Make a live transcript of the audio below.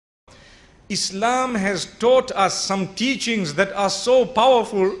Islam has taught us some teachings that are so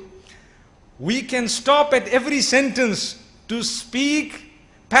powerful, we can stop at every sentence to speak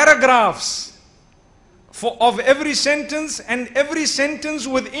paragraphs of every sentence, and every sentence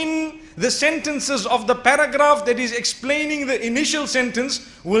within the sentences of the paragraph that is explaining the initial sentence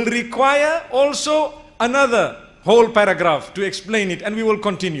will require also another whole paragraph to explain it, and we will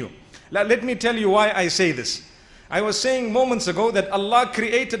continue. Let me tell you why I say this. I was saying moments ago that Allah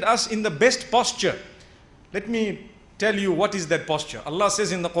created us in the best posture. Let me tell you what is that posture. Allah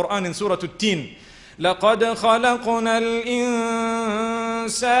says in the Quran in Surah Tin, لَقَدْ خَلَقْنَا الْإِنسَانَ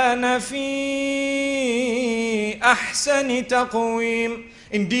فِي أَحْسَنِ تَقْوِيمٍ.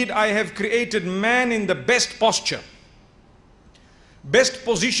 Indeed, I have created man in the best posture, best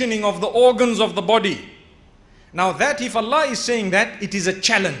positioning of the organs of the body. Now that, if Allah is saying that, it is a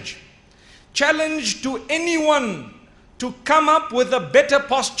challenge. Challenge to anyone to come up with a better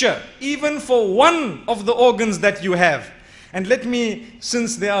posture, even for one of the organs that you have. And let me,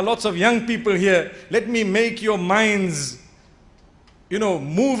 since there are lots of young people here, let me make your minds,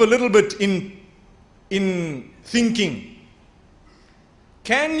 move a little bit in thinking.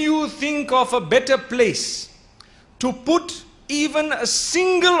 Can you think of a better place to put even a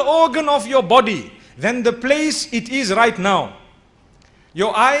single organ of your body than the place it is right now?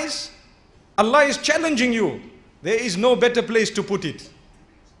 Your eyes, Allah is challenging you. There is no better place to put it.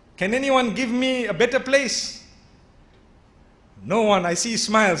 Can anyone give me a better place? No one. I see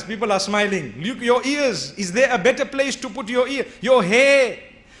smiles. People are smiling. Look, your ears. Is there a better place to put your ear? Your hair,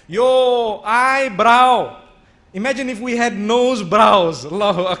 your eyebrow. Imagine if we had nose brows.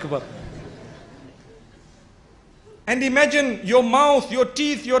 Allahu Akbar. And imagine your mouth, your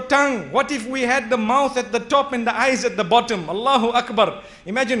teeth, your tongue. What if we had the mouth at the top and the eyes at the bottom? Allahu Akbar.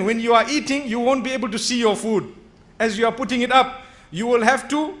 Imagine when you are eating, you won't be able to see your food. As you are putting it up, you will have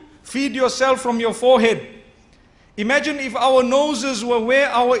to feed yourself from your forehead. Imagine if our noses were where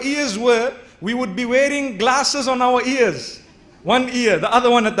our ears were, we would be wearing glasses on our ears. One ear, the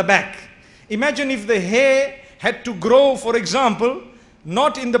other one at the back. Imagine if the hair had to grow, for example,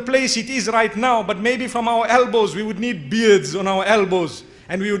 not in the place it is right now, but maybe from our elbows. We would need beards on our elbows.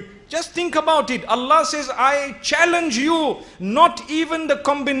 And we would just think about it. Allah says, I challenge you, not even the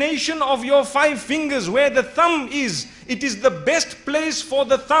combination of your 5 fingers where the thumb is. It is the best place for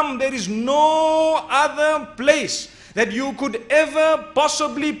the thumb. There is no other place that you could ever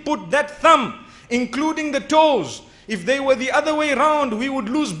possibly put that thumb, including the toes. If they were the other way around, we would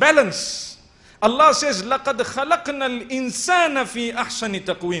lose balance. Allah says, لَقَدْ خَلَقْنَا الْإِنسَانَ فِي أَحْسَنِ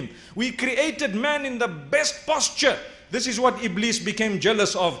تَقْوِيمٍ. We created man in the best posture. This is what Iblis became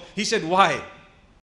jealous of. He said, why?